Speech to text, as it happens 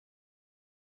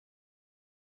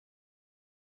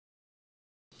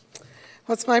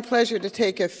Well, it's my pleasure to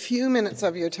take a few minutes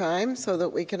of your time so that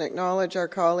we can acknowledge our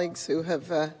colleagues who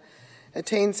have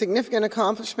attained significant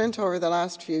accomplishment over the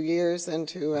last few years, and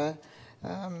to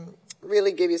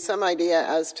really give you some idea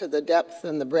as to the depth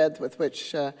and the breadth with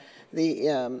which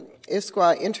the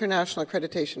ISQua International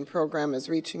Accreditation Program is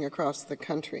reaching across the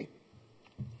country.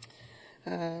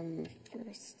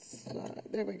 First slide.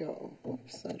 There we go.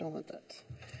 Oops, I don't want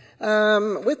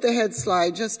that. With the head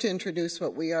slide, just to introduce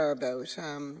what we are about.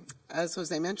 As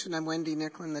was I mentioned, I'm Wendy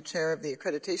Nicklin, the chair of the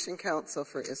Accreditation Council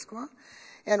for ISQua.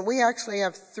 And we actually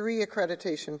have 3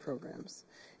 accreditation programs.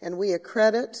 And we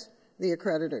accredit the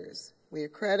accreditors. We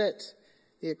accredit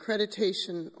the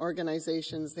accreditation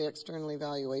organizations, the external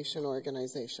evaluation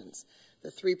organizations.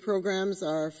 The 3 programs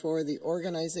are for the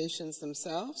organizations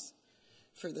themselves,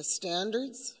 for the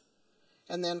standards,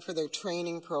 and then for their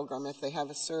training program, if they have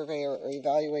a surveyor or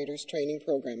evaluators training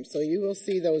program. So you will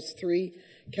see those 3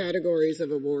 categories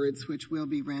of awards which will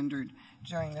be rendered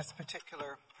during this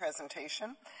particular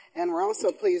presentation. And we're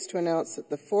also pleased to announce that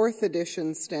the 4th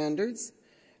edition standards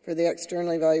for the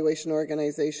external evaluation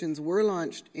organizations were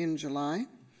launched in July,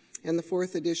 and the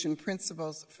 4th edition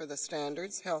principles for the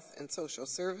standards, health and social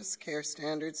service care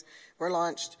standards, were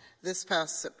launched this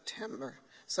past September.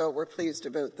 So we're pleased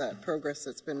about that progress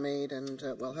that's been made, and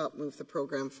will help move the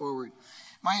program forward.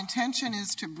 My intention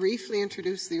is to briefly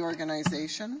introduce the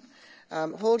organization.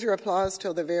 Hold your applause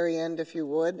till the very end if you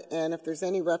would, and if there's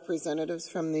any representatives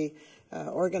from the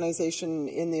organization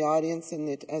in the audience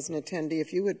and as an attendee,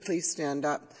 if you would please stand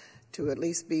up to at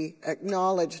least be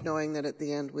acknowledged, knowing that at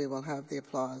the end we will have the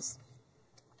applause.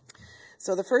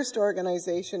 So the first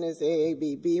organization is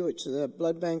AABB, which is a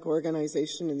blood bank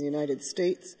organization in the United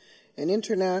States, an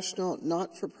international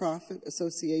not-for-profit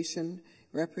association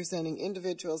representing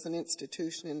individuals and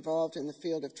institutions involved in the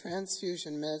field of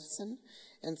transfusion medicine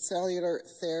and cellular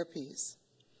therapies.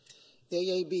 The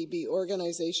AABB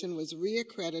organization was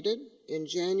reaccredited in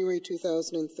January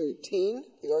 2013,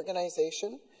 the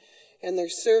organization, and their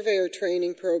surveyor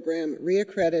training program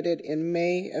reaccredited in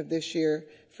May of this year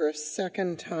for a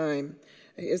 2nd time.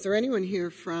 Is there anyone here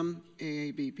from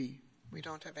AABB? We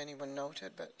don't have anyone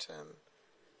noted, but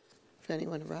if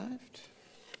anyone arrived?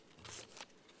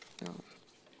 No.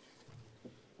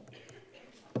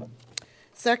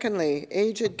 Secondly,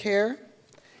 Aged Care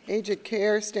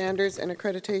Standards and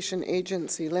Accreditation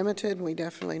Agency Limited. We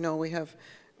definitely know we have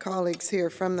colleagues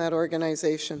here from that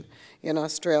organization in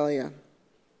Australia.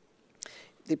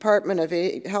 The Department of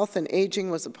Health and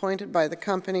Aging was appointed by the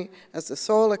company as the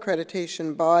sole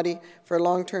accreditation body for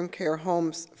long-term care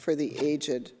homes for the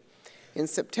aged. In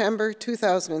September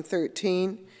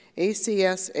 2013,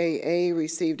 ACSAA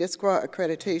received ISQua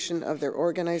accreditation of their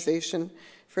organization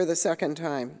for the 2nd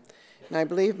time. And I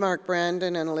believe Mark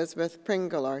Brandon and Elizabeth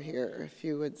Pringle are here, if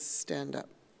you would stand up.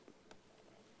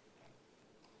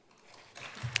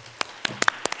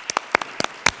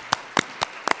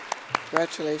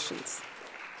 Congratulations.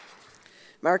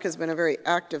 Mark has been a very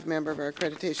active member of our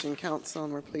Accreditation Council,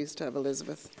 and we're pleased to have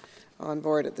Elizabeth on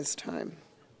board at this time.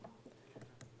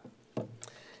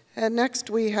 And next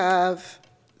we have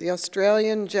the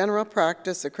Australian General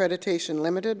Practice Accreditation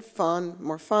Limited,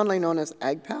 more fondly known as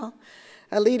AGPAL,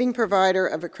 a leading provider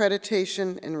of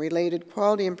accreditation and related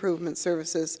quality improvement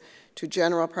services to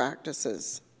general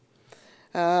practices.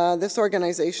 This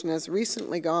organization has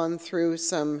recently gone through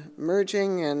some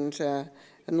merging and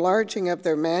enlarging of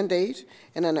their mandate,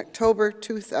 and in October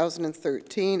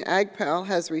 2013, AGPAL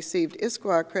has received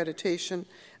ISQua accreditation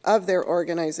of their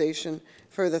organization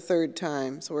for the 3rd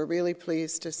time. So we're really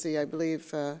pleased to see, I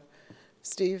believe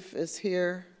Steve is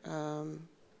here.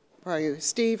 Where are you?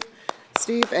 Steve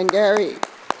and Gary.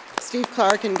 Steve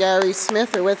Clark and Gary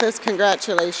Smith are with us.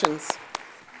 Congratulations.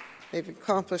 They've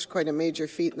accomplished quite a major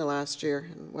feat in the last year,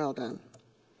 and well done.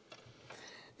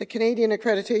 The Canadian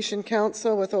Accreditation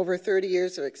Council, with over 30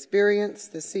 years of experience,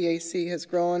 the CAC has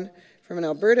grown from an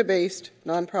Alberta-based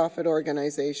nonprofit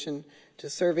organization to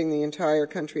serving the entire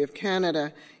country of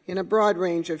Canada in a broad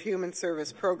range of human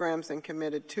service programs, and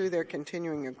committed to their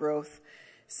continuing growth.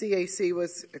 CAC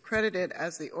was accredited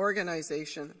as the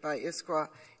organization by ISQua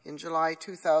in July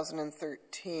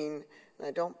 2013, and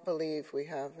I don't believe we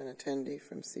have an attendee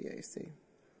from CAC.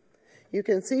 You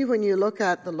can see when you look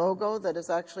at the logo that is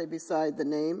actually beside the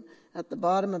name, at the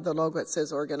bottom of the logo it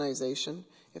says organization.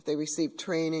 If they receive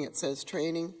training, it says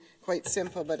training. Quite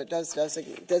simple, but it does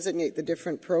designate the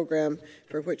different program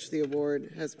for which the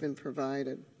award has been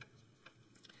provided.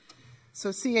 So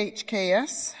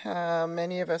CHKS,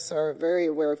 many of us are very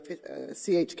aware of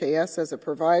CHKS as a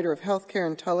provider of healthcare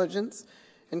intelligence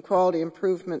and quality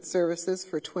improvement services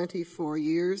for 24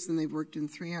 years, and they've worked in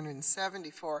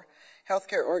 374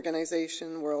 healthcare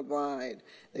organizations worldwide.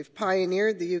 They've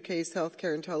pioneered the UK's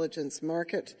healthcare intelligence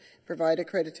market, provide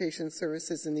accreditation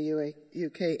services in the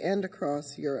UK and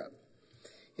across Europe.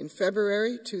 In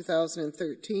February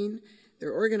 2013,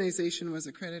 their organization was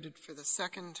accredited for the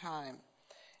second time.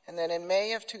 And then in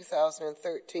May of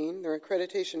 2013, their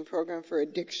accreditation program for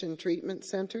addiction treatment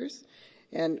centers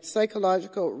and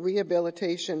psychological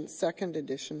rehabilitation second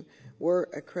edition were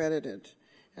accredited.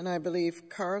 And I believe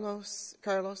Carlos,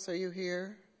 are you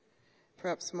here?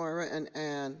 Perhaps Moira and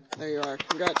Anne. There you are.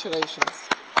 Congratulations.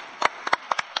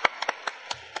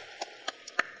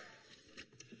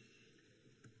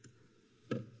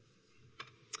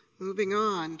 Moving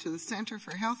on to the Center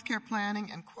for Healthcare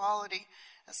Planning and Quality,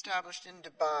 established in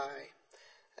Dubai,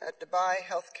 at Dubai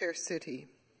Healthcare City.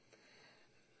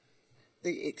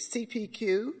 The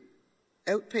CPQ,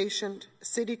 Outpatient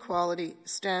City Quality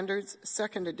Standards,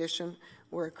 second edition,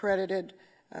 were accredited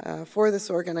for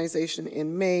this organization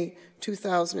in May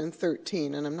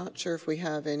 2013, and I'm not sure if we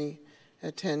have any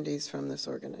attendees from this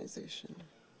organization.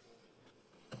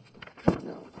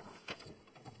 No.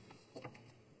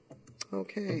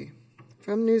 Okay,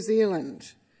 from New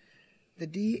Zealand. The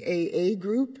DAA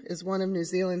Group is one of New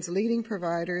Zealand's leading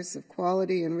providers of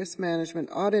quality and risk management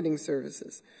auditing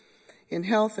services in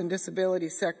health and disability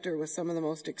sector, with some of the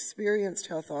most experienced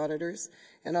health auditors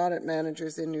and audit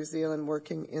managers in New Zealand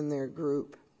working in their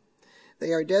group.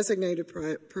 They are designated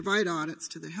to provide audits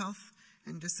to the health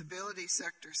and disability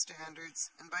sector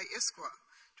standards and by ISQua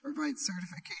to provide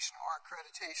certification or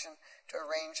accreditation to a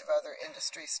range of other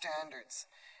industry standards.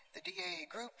 The DAA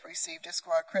Group received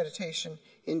ISQua accreditation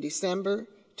in December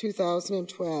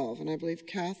 2012, and I believe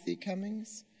Kathy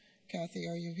Cummings. Kathy,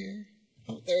 are you here?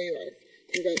 Oh, there you are.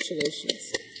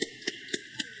 Congratulations.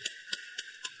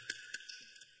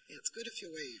 Yeah, it's good if you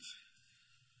wave.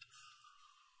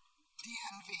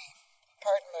 DNV,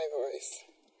 pardon my voice.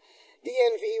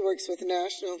 DNV works with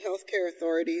national healthcare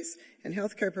authorities and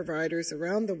healthcare providers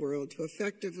around the world to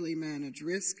effectively manage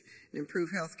risk and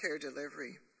improve healthcare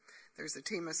delivery. There's a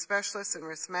team of specialists in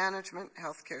risk management,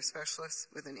 healthcare specialists,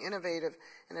 with an innovative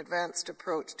and advanced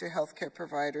approach to healthcare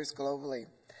providers globally.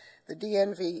 The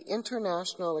DNV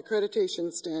International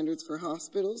Accreditation Standards for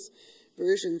Hospitals,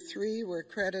 version 3, were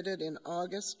accredited in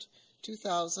August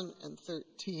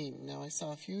 2013. Now, I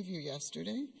saw a few of you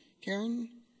yesterday. Karen?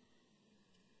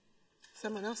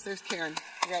 Someone else? There's Karen.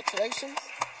 Congratulations.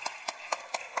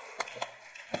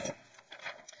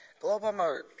 Global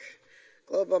Mark.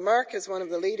 Global Mark is one of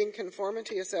the leading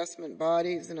conformity assessment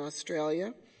bodies in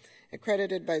Australia,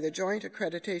 accredited by the Joint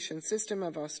Accreditation System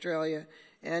of Australia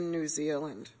and New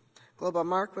Zealand. Global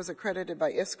Mark was accredited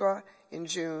by ISQua in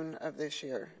June of this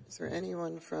year. Is there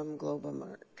anyone from Global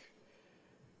Mark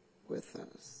with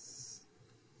us?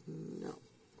 No.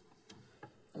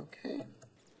 Okay.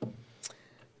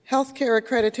 Healthcare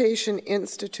Accreditation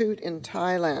Institute in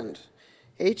Thailand.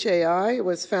 HAI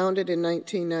was founded in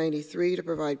 1993 to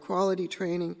provide quality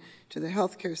training to the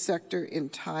healthcare sector in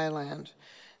Thailand.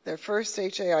 Their first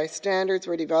HAI standards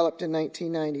were developed in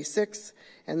 1996,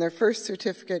 and their first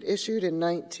certificate issued in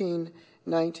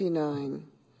 1999.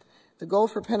 The goal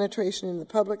for penetration in the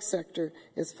public sector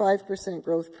is 5%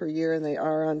 growth per year, and they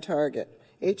are on target.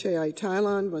 HAI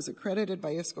Thailand was accredited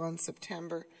by ISQua in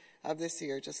September of this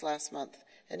year, just last month.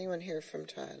 Anyone here from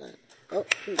Thailand? Oh,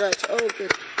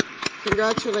 good.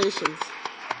 Congratulations. Many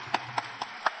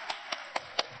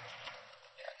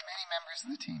members of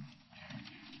the team.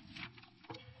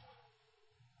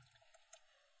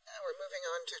 Now we're moving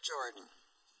on to Jordan.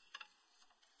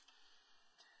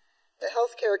 The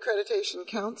Healthcare Accreditation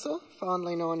Council,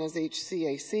 fondly known as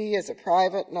HCAC, is a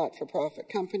private, not-for-profit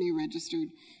company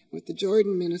registered with the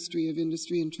Jordan Ministry of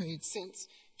Industry and Trade since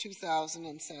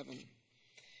 2007.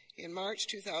 In March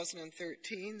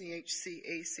 2013, the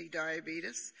HCAC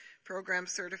Diabetes Program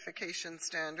Certification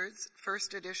Standards,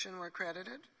 first edition, were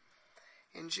accredited.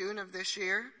 In June of this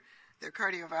year, their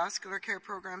Cardiovascular Care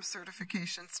Program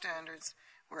Certification Standards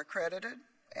were accredited,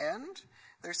 and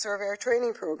their Surveyor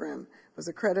Training Program was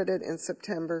accredited in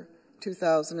September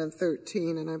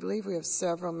 2013. And I believe we have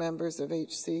several members of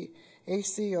HCAC,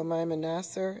 Omaima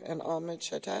Nasser and Ahmed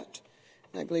Shatat.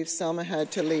 And I believe Selma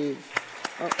had to leave.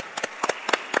 Oh,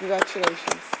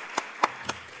 congratulations.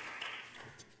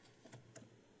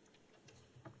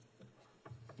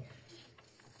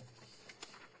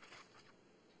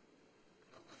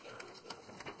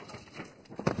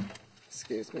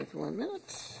 Excuse me for 1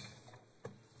 minute.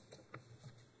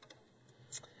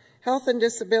 Health and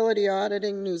Disability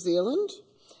Auditing New Zealand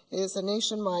is a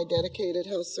nationwide dedicated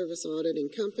health service auditing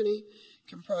company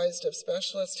comprised of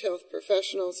specialist health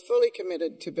professionals fully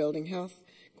committed to building health,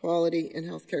 quality, and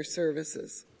healthcare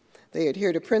services. They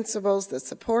adhere to principles that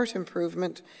support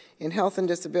improvement in health and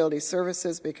disability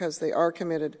services because they are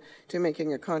committed to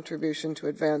making a contribution to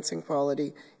advancing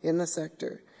quality in the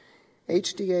sector.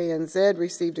 HDANZ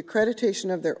received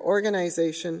accreditation of their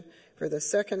organization for the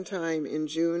second time in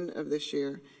June of this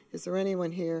year. Is there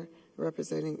anyone here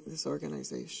representing this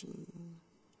organization?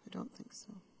 I don't think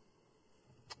so.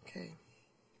 Okay.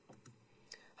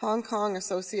 Hong Kong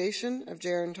Association of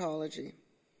Gerontology.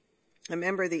 A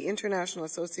member of the International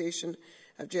Association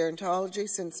of Gerontology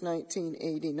since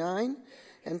 1989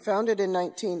 and founded in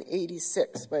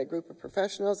 1986 by a group of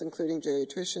professionals including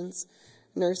geriatricians,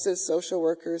 nurses, social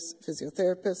workers,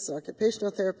 physiotherapists,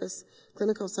 occupational therapists,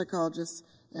 clinical psychologists,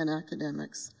 and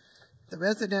academics. The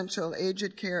Residential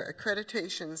Aged Care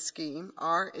Accreditation Scheme,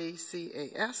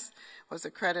 RACAS, was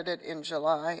accredited in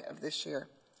July of this year.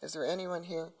 Is there anyone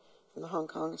here from the Hong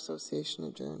Kong Association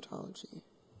of Gerontology?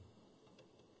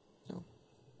 No.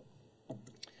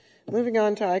 Moving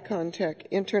on to ICONTech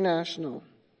International.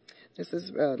 This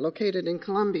is located in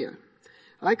Colombia.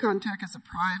 ICONTech is a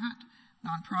private,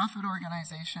 nonprofit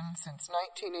organization since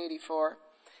 1984,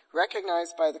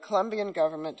 recognized by the Colombian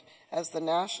government as the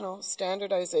national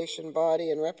standardization body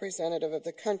and representative of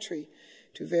the country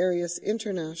to various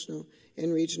international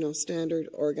and regional standard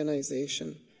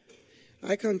organizations.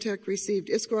 ICONTech received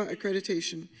ISQua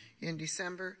accreditation in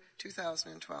December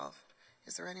 2012.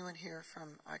 Is there anyone here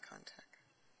from ICONTech?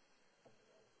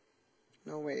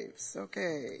 No waves.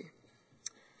 Okay.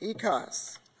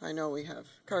 ECOS. I know we have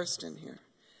Karsten here.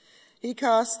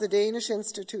 ECOS, the Danish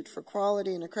Institute for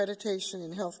Quality and Accreditation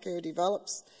in Healthcare,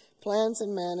 develops, plans,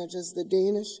 and manages the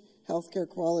Danish Healthcare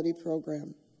Quality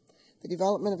Program. The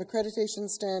development of accreditation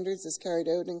standards is carried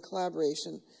out in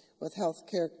collaboration with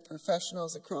healthcare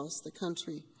professionals across the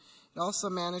country. It also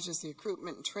manages the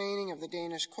recruitment and training of the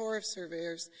Danish Corps of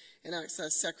Surveyors and acts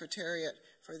as secretariat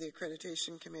for the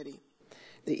Accreditation Committee.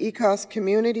 The ECOS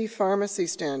Community Pharmacy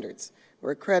Standards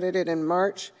were accredited in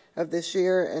March of this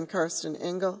year, and Karsten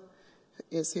Engel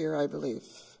is here, I believe.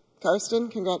 Karsten,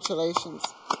 congratulations.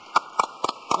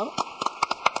 Oh,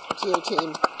 to your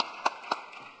team.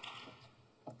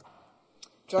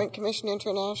 Joint Commission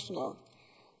International,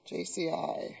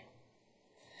 JCI.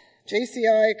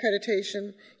 JCI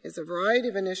accreditation is a variety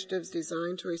of initiatives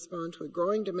designed to respond to a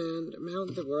growing demand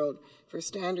around the world for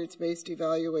standards-based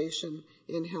evaluation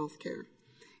in healthcare.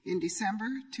 In December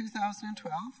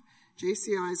 2012,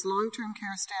 JCI's Long-Term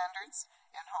Care Standards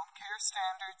and Home Care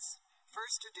Standards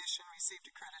First Edition received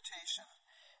accreditation.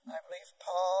 And I believe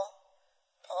Paul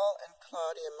and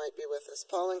Claudia might be with us.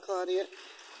 Paul and Claudia,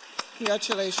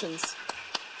 congratulations.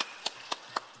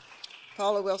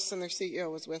 Paula Wilson, their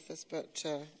CEO, was with us, but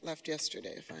left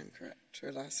yesterday, if I'm correct,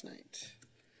 or last night.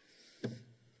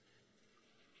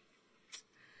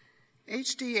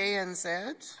 HDANZ,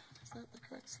 is that the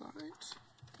correct slide?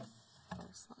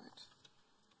 Slide.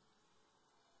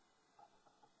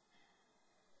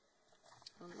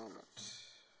 One moment.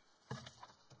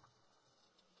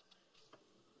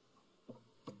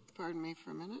 Pardon me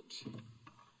for a minute.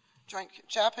 Joint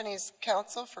Japanese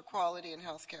Council for Quality in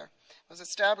Healthcare was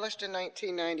established in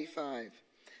 1995.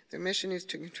 Their mission is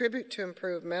to contribute to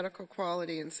improve medical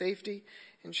quality and safety,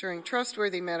 ensuring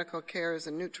trustworthy medical care as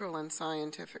a neutral and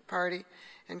scientific party,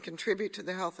 and contribute to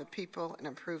the health of people and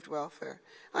improved welfare.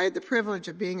 I had the privilege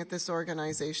of being at this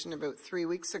organization about 3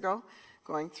 weeks ago,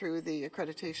 going through the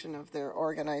accreditation of their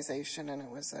organization, and it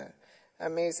was an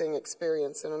amazing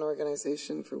experience in an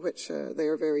organization for which they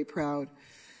are very proud.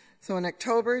 So in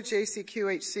October,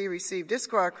 JCQHC received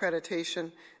ISQua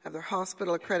accreditation of their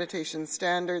hospital accreditation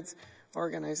standards.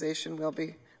 Organization will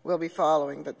be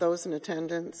following, but those in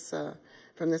attendance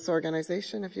from this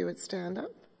organization, if you would stand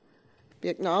up. Be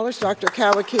acknowledged. Dr.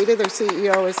 Kawakita, their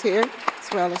CEO, is here, as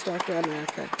well as Dr.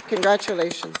 America.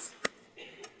 Congratulations.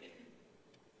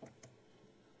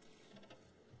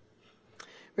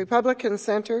 Republican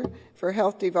Center for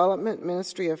Health Development,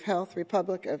 Ministry of Health,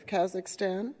 Republic of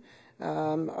Kazakhstan,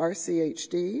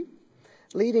 RCHD,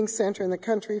 leading center in the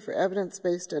country for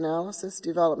evidence-based analysis,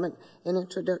 development, and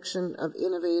introduction of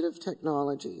innovative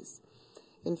technologies.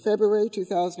 In February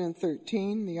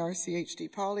 2013, the RCHD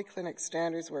Polyclinic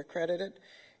standards were accredited,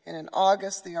 and in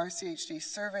August, the RCHD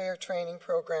Surveyor Training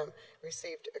Program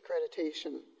received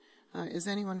accreditation. Is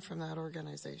anyone from that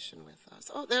organization with us?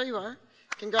 Oh, there you are.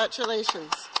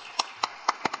 Congratulations.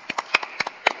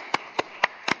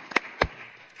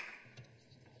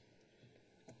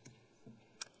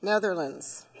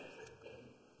 Netherlands.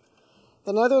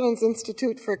 The Netherlands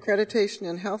Institute for Accreditation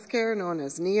in Healthcare, known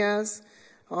as NIAS,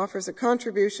 offers a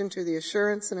contribution to the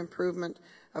assurance and improvement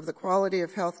of the quality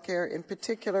of healthcare, in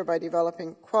particular by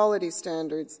developing quality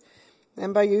standards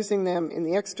and by using them in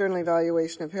the external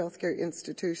evaluation of healthcare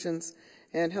institutions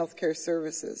and healthcare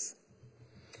services.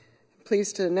 I'm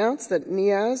pleased to announce that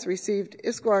NIAS received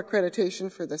ISQua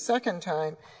accreditation for the second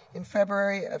time in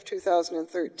February of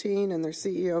 2013, and their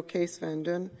CEO, Kees van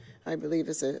Dun, I believe,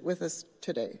 is with us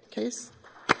today. Kees?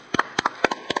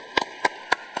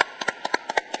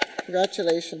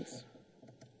 Congratulations.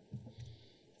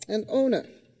 And ONA,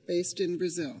 based in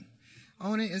Brazil.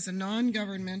 ONA is a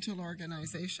non-governmental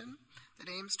organization that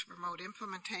aims to promote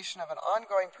implementation of an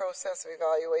ongoing process of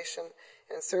evaluation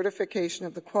and certification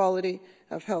of the quality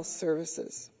of health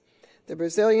services. The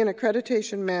Brazilian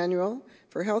Accreditation Manual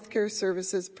for Healthcare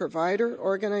Services Provider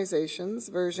Organizations,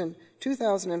 version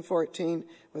 2014,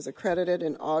 was accredited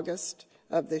in August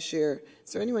of this year.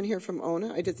 Is there anyone here from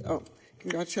ONA? Oh,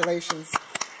 congratulations.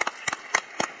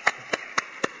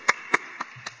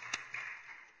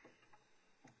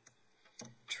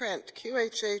 Trent,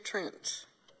 QHA Trent.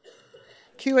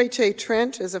 QHA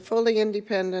Trent is a fully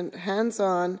independent,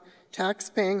 hands-on,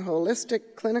 tax-paying,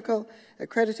 holistic clinical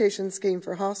accreditation scheme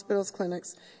for hospitals,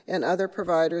 clinics, and other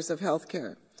providers of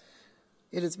healthcare.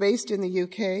 It is based in the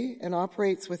UK and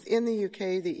operates within the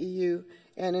UK, the EU,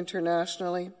 and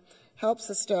internationally, helps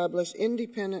establish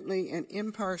independently and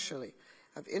impartially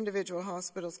of individual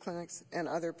hospitals, clinics, and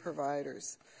other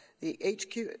providers. The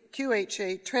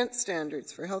QHA Trent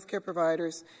standards for healthcare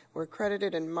providers were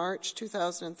accredited in March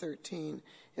 2013.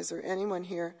 Is there anyone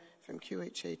here from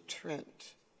QHA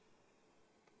Trent?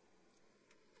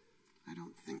 I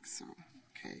don't think so.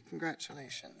 Okay,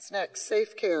 congratulations. Next,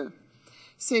 Safe Care.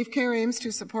 Safe Care aims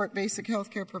to support basic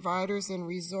healthcare providers in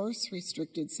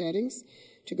resource-restricted settings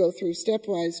to go through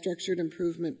stepwise structured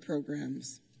improvement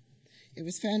programs. It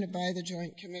was founded by the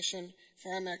Joint Commission,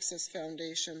 Farm Access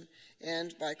Foundation,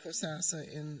 and by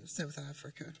COSASA in South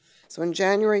Africa. So in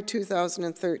January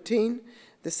 2013,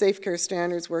 the Safe Care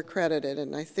standards were accredited,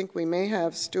 and I think we may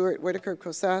have Stuart Whitaker,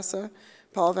 COSASA,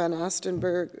 Paul Van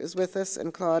Astenberg is with us,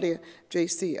 and Claudia,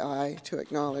 JCI, to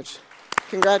acknowledge.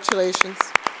 Congratulations.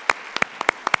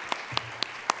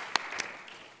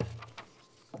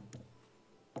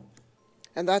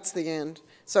 And that's the end.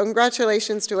 So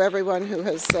congratulations to everyone who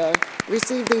has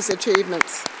received these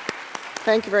achievements.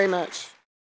 Thank you very much.